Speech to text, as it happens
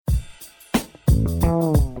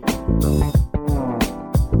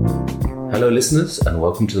Hello listeners and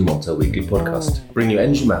welcome to the Montel Weekly Podcast, bringing you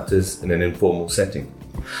energy matters in an informal setting.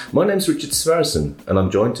 My name's Richard Sverrisson and I'm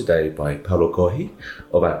joined today by Paolo Cohi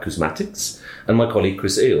of Acousmatics and my colleague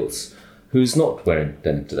Chris Eales, who's not wearing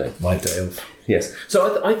denim today. My day off. Yes.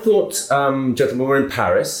 So I thought, gentlemen, we're in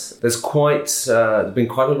Paris. There's been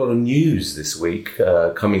quite a lot of news this week,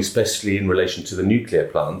 coming especially in relation to the nuclear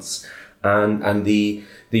plants and the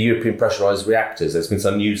European pressurised reactors. There's been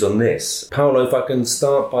some news on this. Paolo, if I can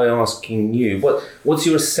start by asking you, what's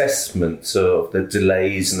your assessment of the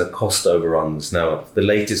delays and the cost overruns now? The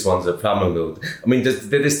latest ones at Flamanville. I mean,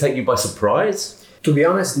 did this take you by surprise? To be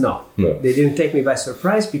honest, no. They didn't take me by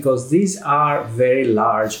surprise because these are very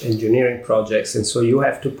large engineering projects, and so you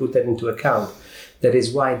have to put that into account. That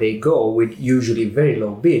is why they go with usually very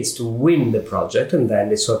low bids to win the project, and then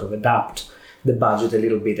they sort of adapt the budget a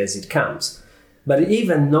little bit as it comes. But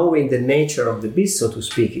even knowing the nature of the bid, so to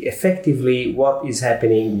speak, effectively what is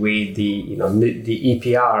happening with the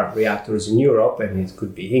EPR reactors in Europe, and it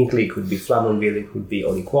could be Hinkley, it could be Flamanville, it could be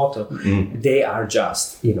Oliquoto, they are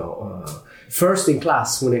just, first in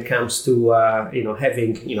class when it comes to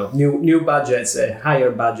having new budgets, higher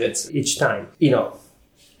budgets each time.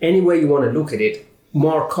 Any way you want to look at it,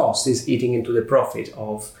 more cost is eating into the profit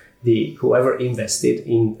of the whoever invested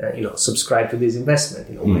in subscribe to this investment.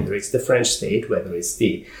 Whether it's the French state, whether it's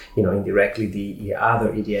the indirectly the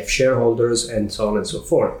other EDF shareholders, and so on and so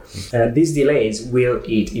forth. These delays will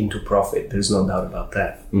eat into profit. There's no doubt about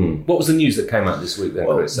that. What was the news that came out this week then,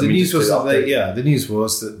 Chris? The news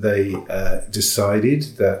was that they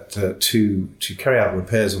decided that to carry out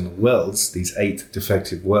repairs on the welds, these 8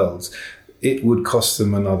 defective welds, it would cost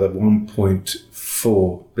them another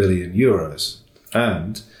 1.4 billion euros.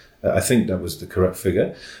 And I think that was the correct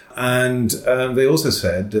figure. And they also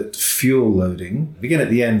said that fuel loading begin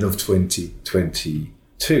at the end of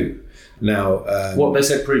 2022. Now, what they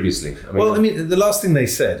said previously? The last thing they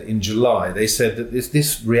said in July, they said that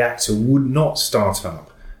this reactor would not start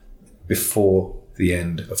up before the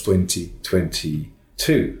end of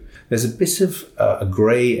 2022. There's a bit of a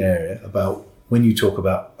grey area about when you talk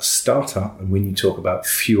about a startup and when you talk about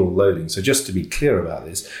fuel loading. So just to be clear about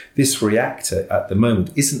this reactor at the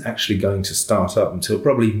moment isn't actually going to start up until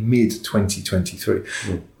probably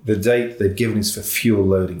mid-2023. The date they've given is for fuel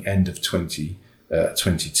loading end of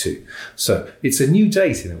 2022. So it's a new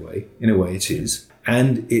date in a way it is,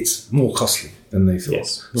 and it's more costly than they thought.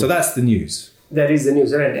 Yes. So that's the news. That is the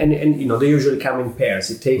news, and they usually come in pairs.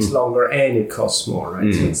 It takes longer and it costs more,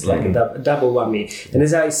 right? So it's like a double whammy. And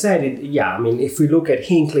as I said, if we look at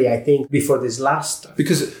Hinkley, I think before this last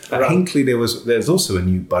because at Hinkley there's also a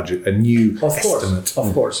new budget, a new estimate.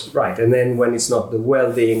 Of course, right. And then when it's not the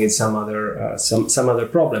welding, it's some other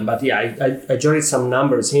problem. But I jotted some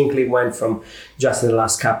numbers. Hinkley went from just in the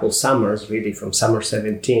last couple summers, really from summer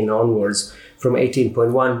 17 onwards, from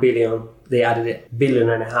 18.1 billion. They added $1.5 billion.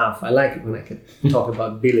 I like it when I can talk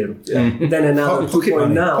about billion. Yeah. Then another pocket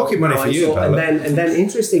money for you. And then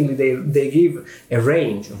interestingly, they give a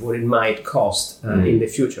range of what it might cost in the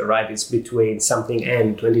future. Right, it's between something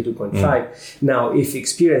and 22.5. Now, if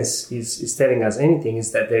experience is telling us anything,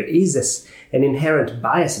 is that there is an inherent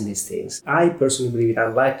bias in these things. I personally believe it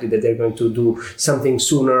unlikely that they're going to do something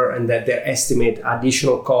sooner and that their estimate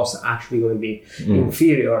additional costs are actually going to be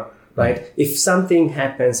inferior. Right. If something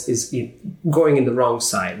happens, is it going in the wrong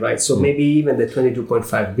side, right? So maybe even the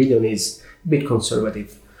 22.5 billion is a bit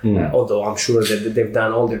conservative, although I'm sure that they've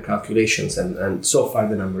done all their calculations and so far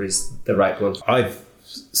the number is the right one. I've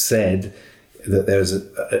said that there's a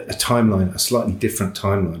timeline, a slightly different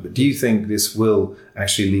timeline, but do you think this will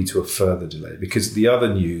actually lead to a further delay? Because the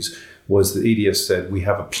other news was that EDF said we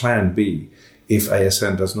have a plan B if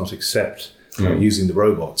ASN does not accept using the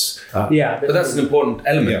robots. But that's an important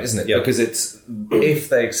element, isn't it? Yeah. Because it's if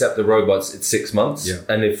they accept the robots, it's 6 months,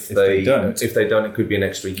 and if they don't, it could be an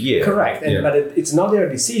extra year. Correct, but it's not their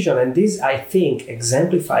decision, and this I think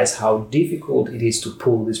exemplifies how difficult it is to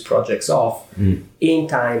pull these projects off in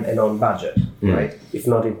time and on budget, right? If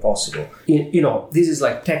not impossible. This is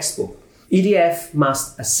like textbook. EDF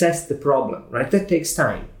must assess the problem, right? That takes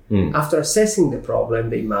time. After assessing the problem,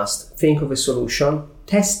 they must think of a solution,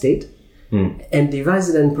 test it, and devise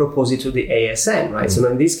it and propose it to the ASN, right? So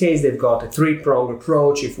in this case, they've got a 3-pronged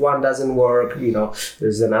approach. If one doesn't work,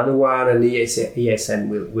 there's another one, and the ASN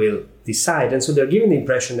will decide. And so they're giving the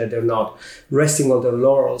impression that they're not resting on their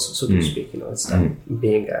laurels, so to speak. It's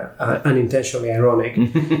being unintentionally ironic.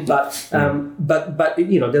 But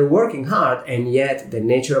they're working hard, and yet the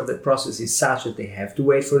nature of the process is such that they have to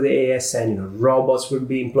wait for the ASN. Robots will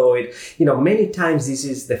be employed. Many times this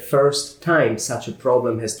is the first time such a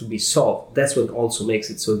problem has to be solved. That's what also makes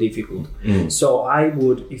it so difficult. So I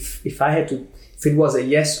would, if it was a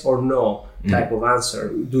yes or no type of answer,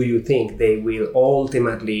 do you think they will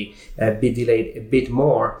ultimately be delayed a bit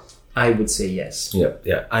more? I would say yes.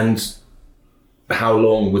 Yeah. And how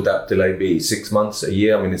long would that delay be? 6 months, a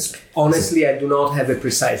year? I mean, honestly, I do not have a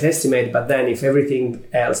precise estimate, but then if everything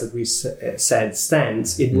else that we said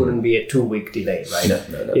stands, it wouldn't be a 2-week delay, right?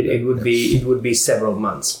 No. It would be several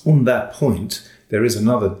months. On that point, there is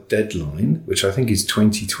another deadline, which I think is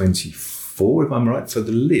 2024, if I'm right, for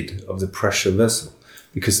the lid of the pressure vessel,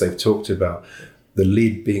 because they've talked about the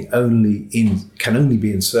lid being can only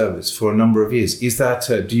be in service for a number of years. Is that?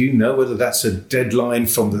 Do you know whether that's a deadline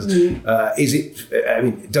from the? Is it? I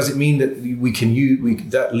mean, does it mean that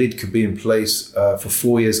that lid could be in place for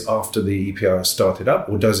 4 years after the EPR has started up,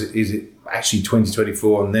 or is it actually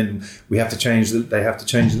 2024 and then we have to change they have to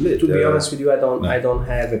change the lid? To be honest with you, I don't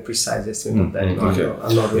have a precise estimate of that.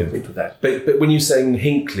 I'm not looking into that. But when you're saying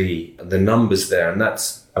Hinkley, the numbers there, and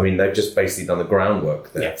that's. I mean, they've just basically done the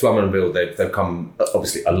groundwork there. Flamanville, they've come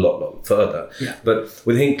obviously a lot further. Yeah. But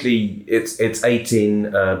with Hinkley, it's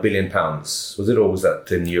 18 billion pounds. Was it, or was that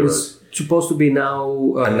in euros? It's supposed to be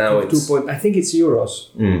now. And now it's 2 I think it's euros.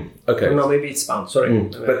 Okay. No, maybe it's pounds. Sorry.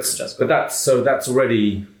 But that's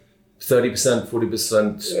already 30%,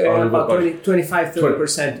 40%. About 25,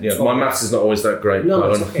 30%. Yeah, my maths is not always that great.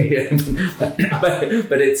 No, it's okay.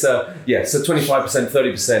 but it's so 25%,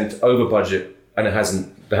 30% over budget. And they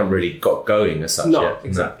haven't really got going as such yet. No,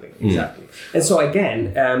 exactly. And so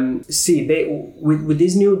again, with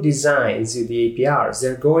these new designs, the APRs,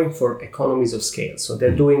 they're going for economies of scale. So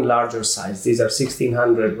they're doing larger size. These are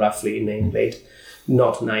 1600 roughly nameplate,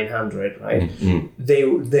 not 900, right? They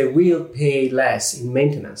will pay less in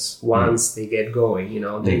maintenance once they get going.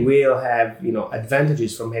 They will have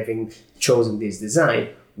advantages from having chosen this design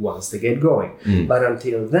once they get going. But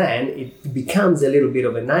until then, it becomes a little bit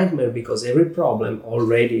of a nightmare, because every problem,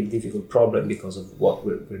 already a difficult problem because of what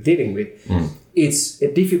we're dealing with, it's a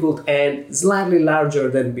difficult and slightly larger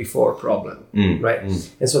than before problem, right?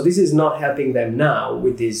 And so this is not helping them now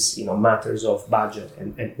with these matters of budget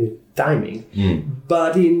and timing.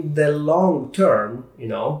 But in the long term,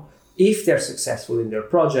 if they're successful in their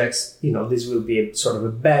projects, this will be a sort of a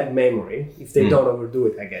bad memory if they don't overdo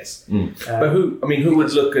it, I guess. But who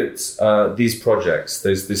would look at these projects,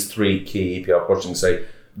 these 3 key EPR projects, and say,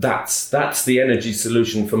 that's the energy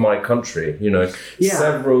solution for my country?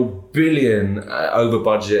 Several billion over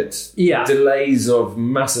budget, delays of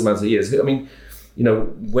massive amounts of years. I mean,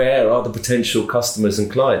 where are the potential customers and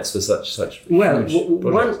clients for such? Well,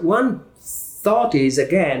 one thought is,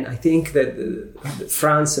 again, I think that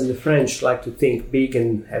France and the French like to think big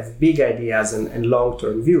and have big ideas and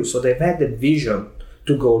long-term views. So they've had the vision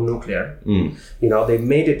to go nuclear. They've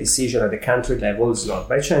made a decision at the country level. It's not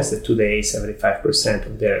by chance that today 75%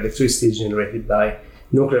 of their electricity is generated by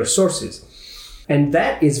nuclear sources. And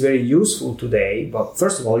that is very useful today. But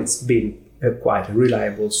first of all, it's been quite a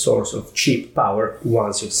reliable source of cheap power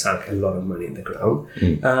once you've sunk a lot of money in the ground.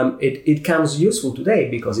 It comes useful today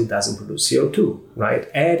because it doesn't produce CO2, right?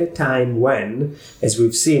 At a time when, as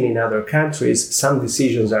we've seen in other countries, some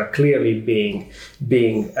decisions are clearly being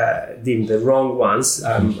deemed the wrong ones.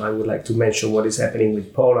 I would like to mention what is happening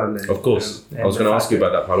with Poland. Of course. I was going to ask you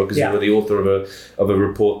about that, Paolo, because you were the author of a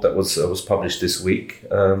report that was published this week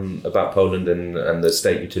about Poland and the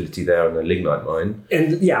state utility there and the lignite mine.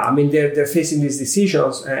 And they're facing these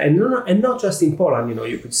decisions, and not just in Poland.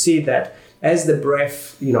 You could see that as the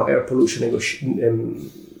BREF, air pollution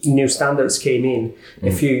new standards came in a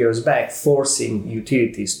few years back, forcing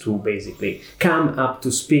utilities to basically come up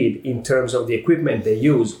to speed in terms of the equipment they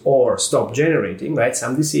use or stop generating. Right,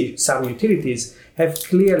 some utilities have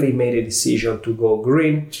clearly made a decision to go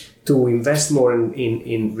green, to invest more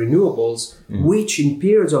in renewables, which in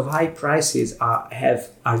periods of high prices are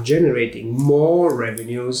generating more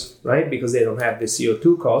revenues, right? Because they don't have the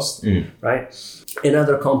CO2 cost, right? And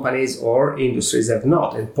other companies or industries have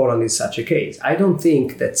not, and Poland is such a case. I don't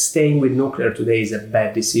think that staying with nuclear today is a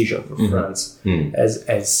bad decision for France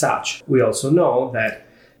as such. We also know that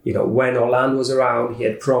when Hollande was around, he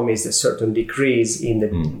had promised a certain decrease in the,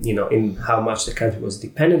 in how much the country was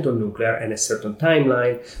dependent on nuclear and a certain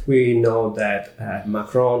timeline. We know that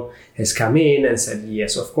Macron has come in and said,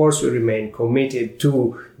 yes, of course, we remain committed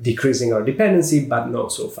to decreasing our dependency, but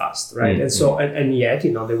not so fast, right? And so, and yet,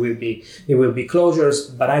 there will be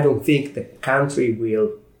closures, but I don't think the country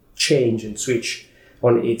will change and switch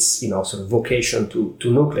on its, sort of vocation to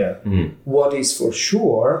nuclear. What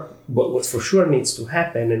for sure needs to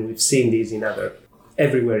happen, and we've seen this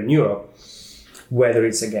everywhere in Europe, whether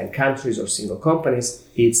it's again countries or single companies,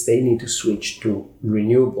 they need to switch to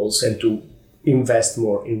renewables and to invest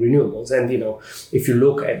more in renewables. And if you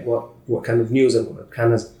look at what kind of news and what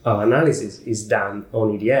kind of analysis is done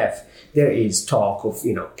on EDF, there is talk of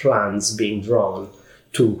plans being drawn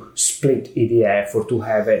to split EDF or to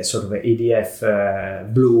have a sort of an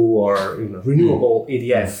EDF blue or renewable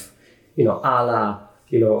EDF, a la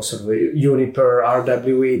sort of a Uniper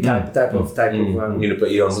RWE type of Uniper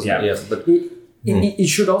E.ON. Yeah. But it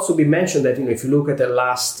should also be mentioned that if you look at the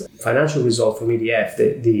last financial result from EDF,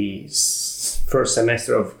 the first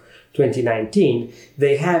semester of 2019,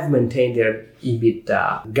 they have maintained their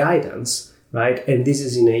EBITDA guidance, right? And this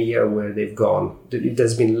is in a year where it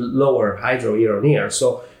has been lower hydro year on year.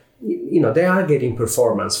 So, they are getting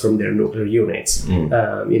performance from their nuclear units.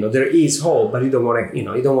 There is hope, but you don't want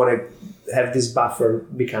to have this buffer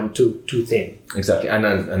become too thin. Exactly, and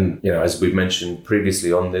as we've mentioned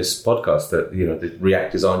previously on this podcast, that the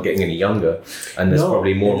reactors aren't getting any younger, and there's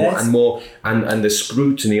probably more and more, and the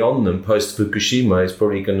scrutiny on them post Fukushima is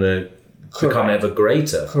probably going to become ever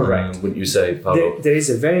greater. Correct. Wouldn't you say, Paolo? There is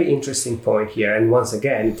a very interesting point here, and once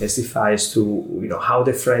again, it testifies to how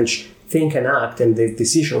the French think and act and the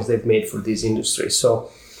decisions they've made for this industry. So,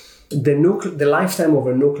 the lifetime of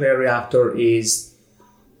a nuclear reactor is,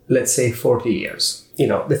 let's say, 40 years.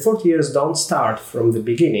 The 40 years don't start from the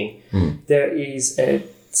beginning. There is a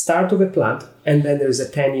start of a plant, and then there's a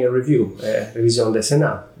 10-year review, revision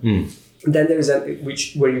décennale. Then there is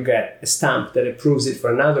where you get a stamp that approves it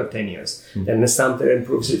for another 10 years, then a stamp that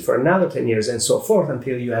approves it for another 10 years, and so forth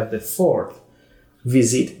until you have the fourth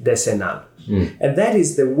visite décennale. And that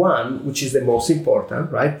is the one which is the most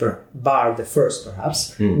important, right? Bar the first,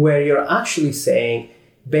 perhaps, where you're actually saying,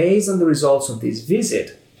 based on the results of this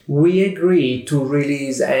visit, we agree to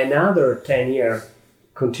release another 10-year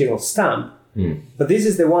continual stamp. But this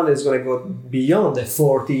is the one that's going to go beyond the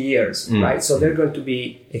 40 years, right? So they're going to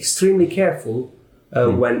be extremely careful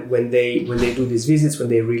when they do these visits, when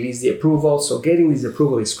they release the approval. So getting this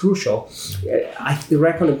approval is crucial. I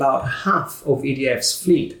reckon about half of EDF's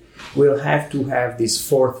fleet will have to have this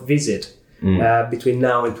fourth visit between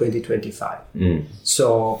now and 2025.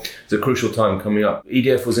 So it's a crucial time coming up.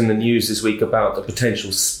 EDF was in the news this week about a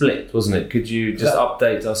potential split, wasn't it? Could you just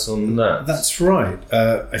update us on that? That's right.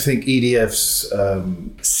 I think EDF's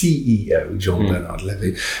CEO, Jean-Bernard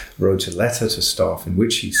Lévy, wrote a letter to staff in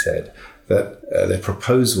which he said that their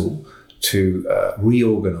proposal to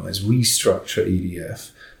restructure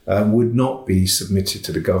EDF would not be submitted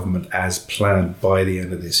to the government as planned by the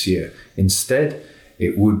end of this year. Instead,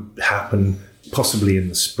 it would happen possibly in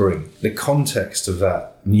the spring. The context of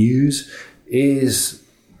that news is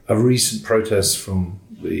a recent protest from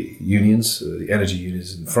the unions, the energy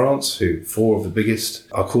unions in France, who 4 of the biggest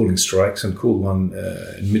are calling strikes, and called one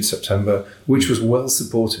in mid-September, which was well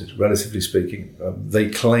supported, relatively speaking. They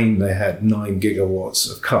claim they had 9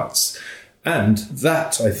 gigawatts of cuts. And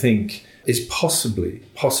that, I think, is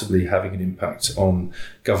possibly having an impact on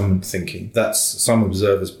government thinking. Some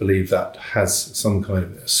observers believe that has some kind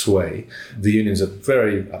of sway. The unions are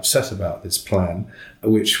very upset about this plan,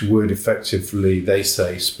 which would effectively, they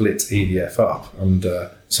say, split EDF up, and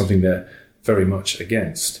something they're very much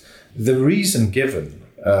against. The reason given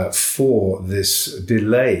for this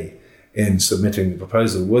delay in submitting the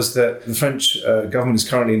proposal was that the French government is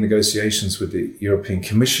currently in negotiations with the European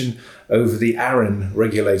Commission over the ARENH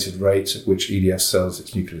regulated rate at which EDF sells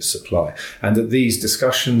its nuclear supply, and that these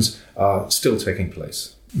discussions are still taking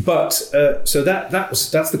place. But so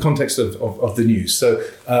that's the context of the news. So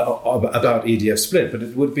about EDF split, but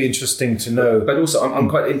it would be interesting to know. But also, I'm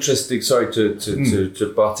quite interested. Sorry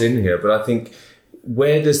to butt in here, but I think,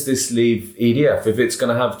 where does this leave EDF if it's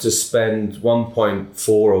going to have to spend 1.4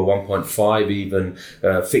 or 1.5 even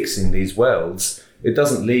fixing these wells? It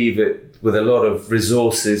doesn't leave it with a lot of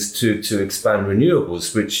resources to expand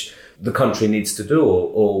renewables, which the country needs to do.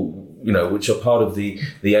 Or which are part of the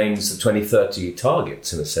aims of 2030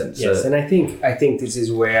 targets in a sense. Yes, and I think this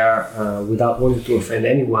is where, without wanting to offend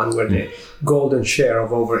anyone, where the golden share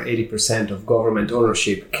of over 80% of government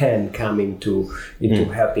ownership can come into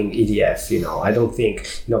helping EDF. I don't think.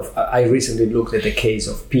 I recently looked at the case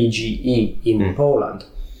of PGE in Poland.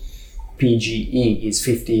 PGE is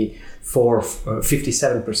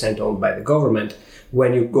 57% owned by the government.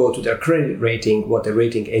 When you go to their credit rating, what the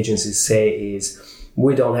rating agencies say is,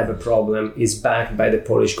 we don't have a problem, it's backed by the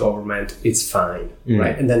Polish government, it's fine,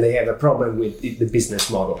 right? And then they have a problem with the business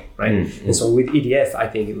model, right? And so with EDF, I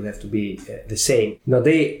think it would have to be the same. Now,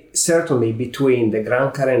 they certainly, between the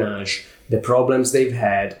Grand Carénage, the problems they've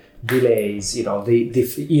had, delays,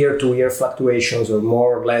 the year-to-year fluctuations, or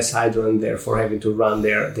more or less hydro, and therefore having to run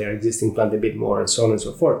their existing plant a bit more, and so on and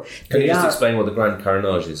so forth. Can you just explain what the Grand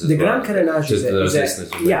Carénage is? The Grand Carénage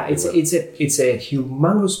it's a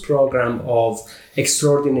humongous program of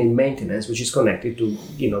extraordinary maintenance, which is connected to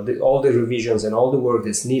all the revisions and all the work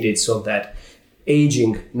that's needed so that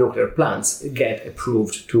aging nuclear plants get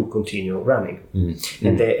approved to continue running.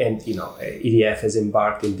 And EDF has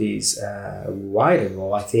embarked in this a while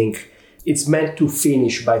ago. I think it's meant to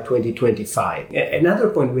finish by 2025. Another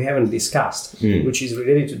point we haven't discussed, which is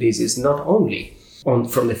related to this, is not only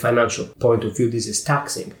from the financial point of view, this is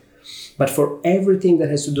taxing, but for everything that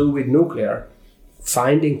has to do with nuclear,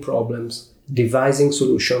 finding problems, devising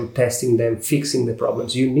solutions, testing them, fixing the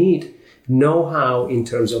problems, you need know-how in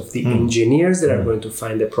terms of the engineers that are going to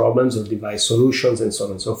find the problems or devise solutions, and so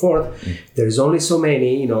on and so forth. There's only so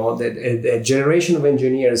many, a generation of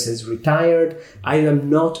engineers has retired. I am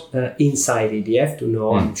not inside EDF to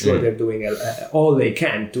know. I'm sure they're doing all they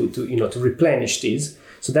can to replenish these.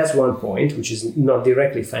 So that's one point, which is not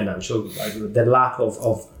directly financial, the lack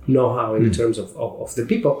of know-how in terms of the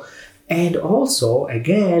people. And also,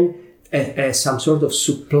 again, some sort of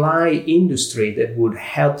supply industry that would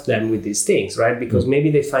help them with these things, right? Because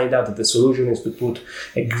maybe they find out that the solution is to put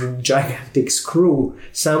a gigantic screw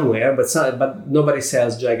somewhere, but nobody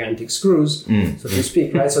sells gigantic screws, so to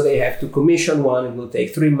speak, right? So they have to commission one. It will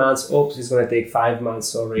take 3 months. Oops, it's going to take 5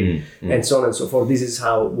 months, and so on and so forth. This is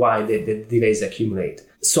why the delays accumulate.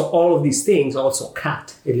 So all of these things also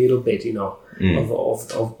cut a little bit,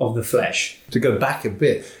 of the flesh. To go back a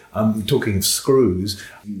bit, talking of screws,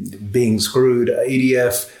 being screwed,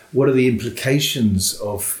 EDF, what are the implications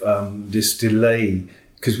of this delay?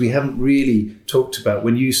 Because we haven't really talked about,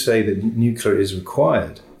 when you say that nuclear is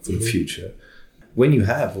required for the future, when you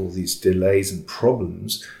have all these delays and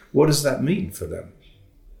problems, what does that mean for them?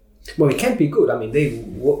 Well, it can't be good. I mean,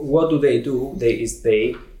 what do?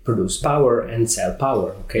 They produce power and sell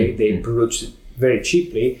power, okay? They produce it very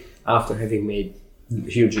cheaply after having made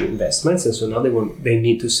huge investments, and so now they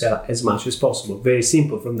need to sell as much as possible. Very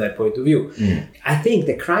simple from that point of view. I think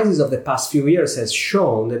the crisis of the past few years has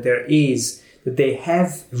shown that they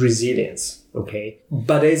have resilience, okay?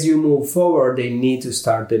 But as you move forward, they need to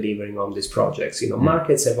start delivering on these projects.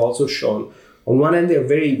 Markets have also shown, on one hand, they're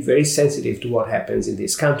very, very sensitive to what happens in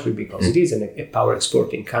this country because it is a power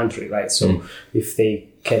exporting country, right? So if they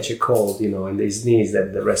catch a cold, and they sneeze,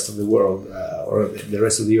 that the rest of the world or the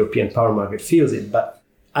rest of the European power market feels it. But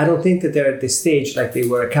I don't think that they're at this stage like they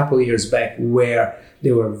were a couple of years back where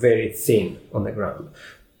they were very thin on the ground.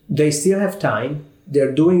 They still have time.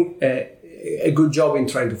 They're doing a good job in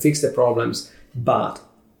trying to fix the problems, but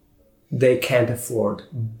they can't afford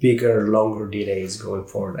bigger, longer delays going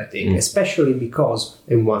forward, I think, especially because,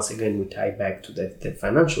 and once again, we tie back to the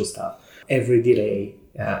financial stuff, every delay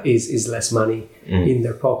is less money in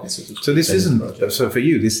their pockets. So this isn't, so for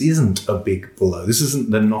you, this isn't a big blow. This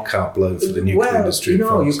isn't the knockout blow for the nuclear industry.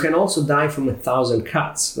 You can also die from 1,000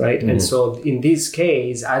 cuts, right? And so in this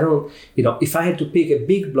case, I don't, if I had to pick a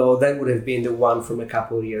big blow, that would have been the one from a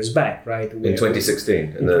couple of years back, right? In 2016.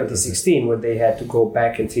 In 2016, where they had to go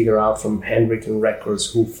back and figure out from handwritten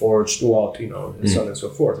records who forged what, and so on and so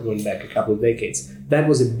forth, going back a couple of decades. That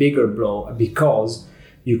was a bigger blow because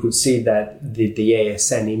you could see that the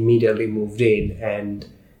ASN immediately moved in and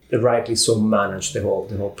rightly so managed the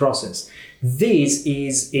whole process. This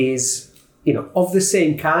is of the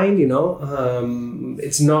same kind.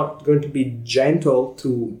 It's not going to be gentle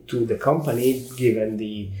to the company given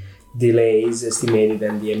the delays estimated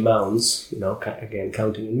and the amounts. Again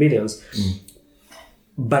counting in millions.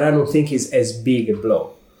 But I don't think it's as big a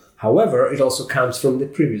blow. However, it also comes from the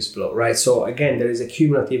previous blow, right? So again, there is a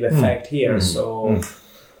cumulative effect here. So.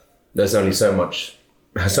 There's only so much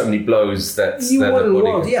has so many blows that you that wouldn't the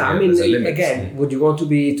body want. can, Yeah, I there's a mean, limit. again, would you want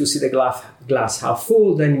to see the glass half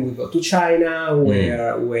full? Then we go to China,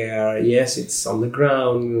 where yes, it's on the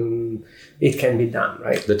ground. It can be done,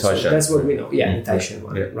 right? The Taishan. So that's what we know. Yeah, the Taishan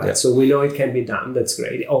one, right? Yeah. So we know it can be done. That's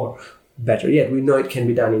great. Or better yet, we know it can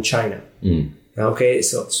be done in China. Okay,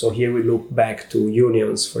 so here we look back to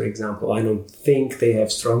unions, for example. I don't think they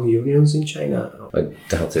have strong unions in China. I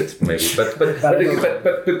doubt it, maybe.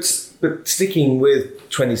 But sticking with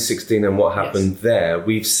 2016 and what happened there,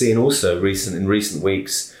 we've seen also in recent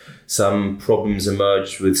weeks some problems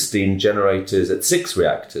emerge with steam generators at 6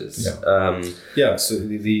 reactors. Yeah. So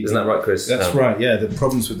isn't that right, Chris? That's right. Yeah, the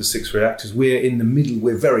problems with the 6 reactors. We're in the middle.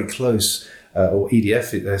 We're very close.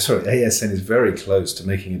 ASN is very close to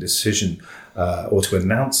making a decision or to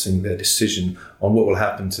announcing their decision on what will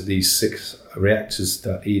happen to these 6 reactors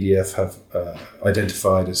that EDF have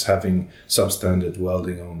identified as having substandard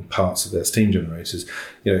welding on parts of their steam generators.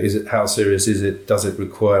 How serious is it? Does it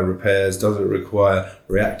require repairs? Does it require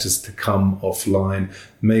reactors to come offline?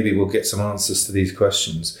 Maybe we'll get some answers to these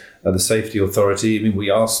questions. The safety authority,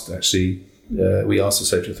 we asked the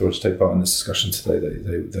safety authority to take part in this discussion today.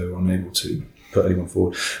 They were unable to put anyone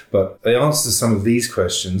forward. But the answers to some of these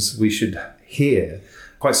questions we should hear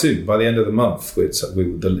quite soon, by the end of the month, which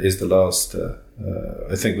is the last,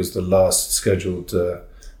 I think was the last scheduled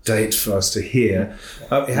date for us to hear.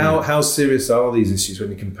 How serious are these issues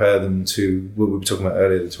when you compare them to what we were talking about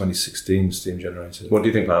earlier, the 2016 steam generators? What do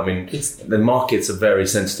you think, Paul? The markets are very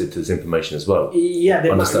sensitive to this information as well.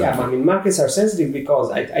 Markets are sensitive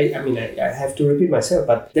because I have to repeat myself,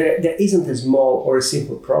 but there isn't a small or a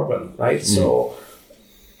simple problem, right? So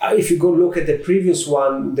if you go look at the previous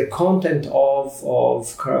one, the content of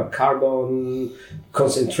carbon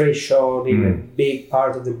concentration in a big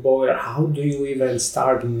part of the boiler, how do you even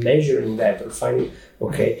start measuring that or finding,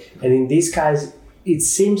 okay. And in this case, it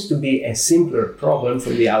seems to be a simpler problem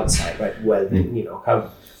from the outside, right? Well,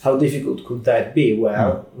 how difficult could that be?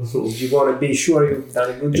 Well, you want to be sure you've done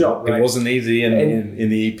a good job, right? It wasn't easy in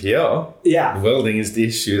the EPR. Yeah. The welding is the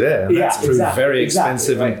issue there. And that's proved very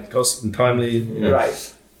expensive and cost and timely.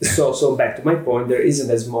 Right. So back to my point, there isn't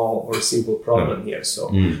a small or simple problem here.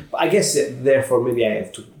 So I guess therefore maybe I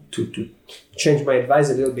have to change my advice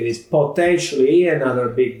a little bit. Is potentially another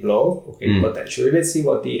big blow. Okay, potentially. Let's see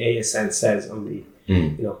what the ASN says on the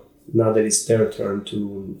now that it's their turn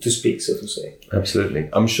to speak, so to say. Absolutely.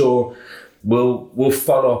 I'm sure we'll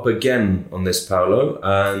follow up again on this, Paolo,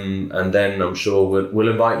 and then I'm sure we'll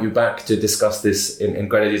invite you back to discuss this in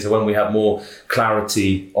greater detail when we have more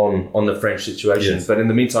clarity on the French situation. Yes. But in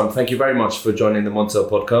the meantime, thank you very much for joining the Montel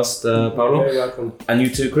podcast, Paolo. You're very welcome. And you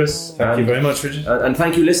too, Chris. Thank you very much, Richard. And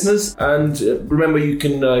thank you, listeners. And remember, you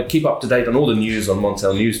can keep up to date on all the news on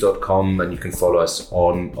montelnews.com, and you can follow us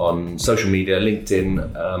on social media,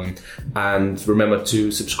 LinkedIn, and remember to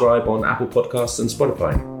subscribe on Apple Podcasts and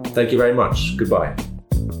Spotify. Thank you very much. Goodbye.